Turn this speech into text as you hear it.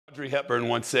Audrey Hepburn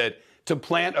once said, "To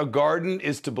plant a garden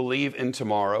is to believe in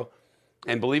tomorrow,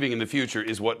 and believing in the future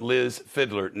is what Liz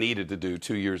Fidler needed to do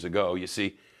 2 years ago." You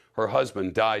see, her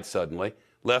husband died suddenly,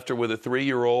 left her with a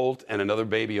 3-year-old and another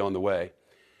baby on the way.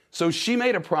 So she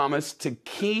made a promise to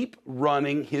keep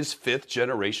running his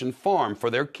 5th-generation farm for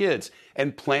their kids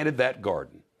and planted that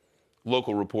garden.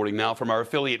 Local reporting now from our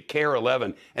affiliate KARE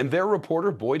 11 and their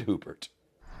reporter Boyd Huppert.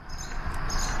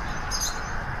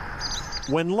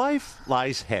 When life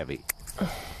lies heavy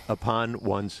upon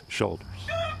one's shoulders,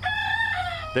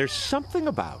 there's something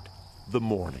about the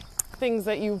morning. Things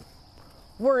that you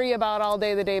worry about all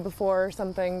day the day before or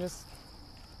something, just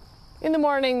in the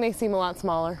morning they seem a lot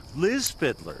smaller. Liz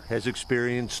Fidler has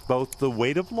experienced both the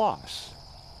weight of loss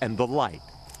and the light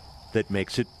that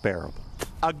makes it bearable.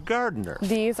 A gardener.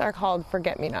 These are called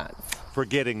forget-me-nots.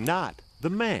 Forgetting not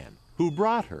the man who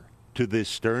brought her to this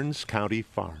Stearns County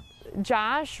farm.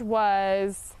 Josh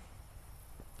was,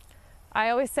 I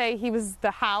always say he was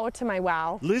the how to my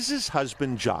wow. Liz's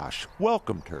husband Josh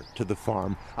welcomed her to the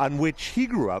farm on which he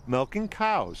grew up milking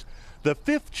cows. The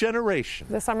 5th generation.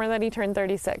 The summer that he turned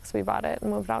 36, we bought it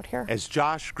and moved out here. As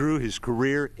Josh grew his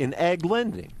career in ag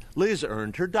lending, Liz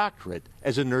earned her doctorate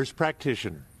as a nurse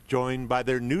practitioner. Joined by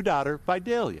their new daughter,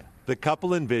 Vidalia, the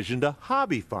couple envisioned a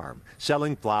hobby farm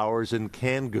selling flowers and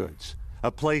canned goods. A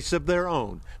place of their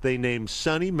own they named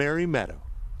Sunny Mary Meadow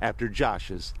after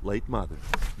Josh's late mother.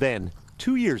 Then,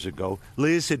 2 years ago,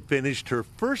 Liz had finished her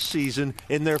first season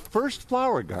in their first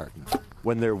flower garden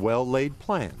when their well-laid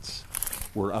plans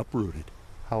were uprooted.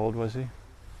 How old was he?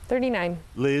 39.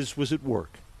 Liz was at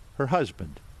work, her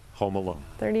husband home alone.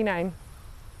 39.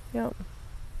 Yep.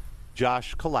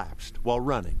 Josh collapsed while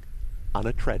running on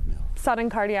a treadmill.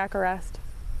 Sudden cardiac arrest.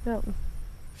 Yep.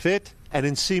 Fit and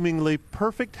in seemingly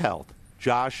perfect health,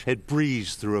 Josh had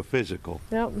breezed through a physical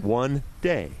 1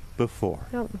 day before.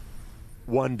 Yep.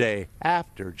 1 day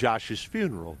after Josh's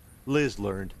funeral, Liz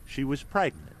learned she was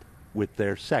pregnant with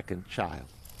their second child.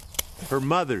 Her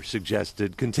mother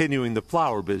suggested continuing the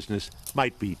flower business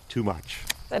might be too much.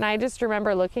 And I just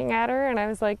remember looking at her and I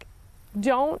was like,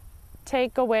 don't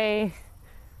take away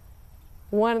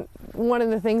one of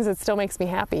the things that still makes me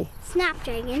happy.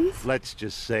 Snapdragons. Let's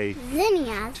just say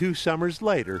Zinnias. 2 summers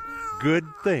later, good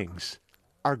things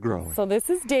are growing. So this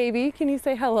is Davy. Can you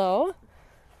say hello?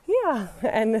 Yeah.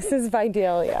 And this is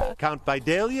Vidalia. Count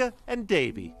Vidalia and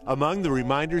Davy among the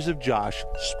reminders of Josh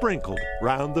sprinkled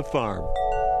round the farm.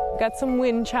 Got some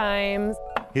wind chimes.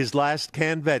 His last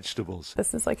canned vegetables.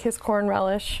 This is like his corn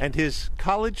relish. And his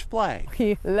college flag.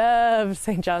 He loves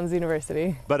St. John's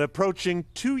University. But approaching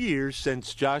 2 years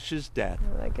since Josh's death,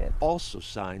 I like it. Also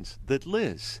signs that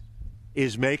Liz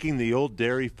is making the old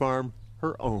dairy farm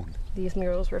her own. These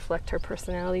murals reflect her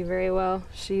personality very well.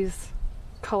 She's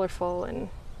colorful and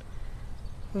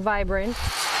vibrant.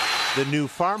 The new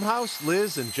farmhouse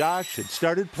Liz and Josh had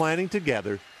started planning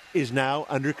together is now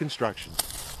under construction.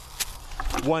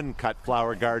 One cut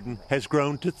flower garden has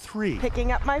grown to 3.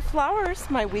 Picking up my flowers,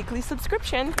 my weekly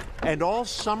subscription. And all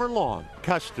summer long,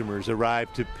 customers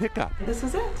arrive to pick up This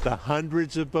is it. the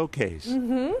hundreds of bouquets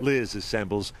Liz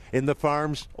assembles in the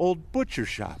farm's old butcher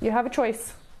shop. You have a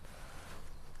choice.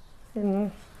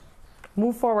 And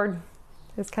move forward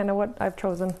is kind of what I've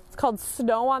chosen. It's called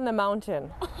Snow on the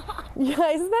Mountain. Yeah,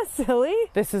 isn't that silly?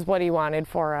 This is what he wanted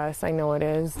for us. I know it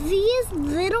is. These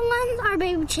little ones are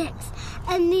baby chicks,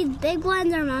 and these big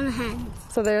ones are mama hens.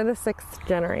 So they're the 6th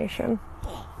generation.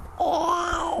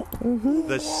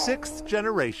 The 6th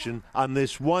generation on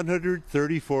this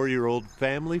 134-year-old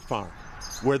family farm,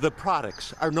 where the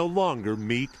products are no longer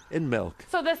meat and milk.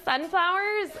 So the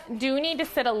sunflowers do need to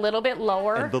sit a little bit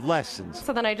lower. And the lessons,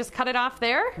 So then I just cut it off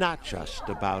there. not just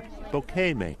about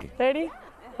bouquet making, 30,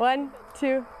 1,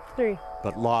 2, 3.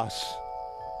 but loss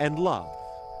and love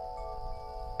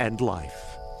and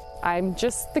life. I'm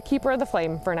just the keeper of the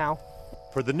flame for now.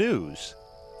 For the news,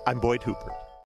 I'm Boyd Huppert.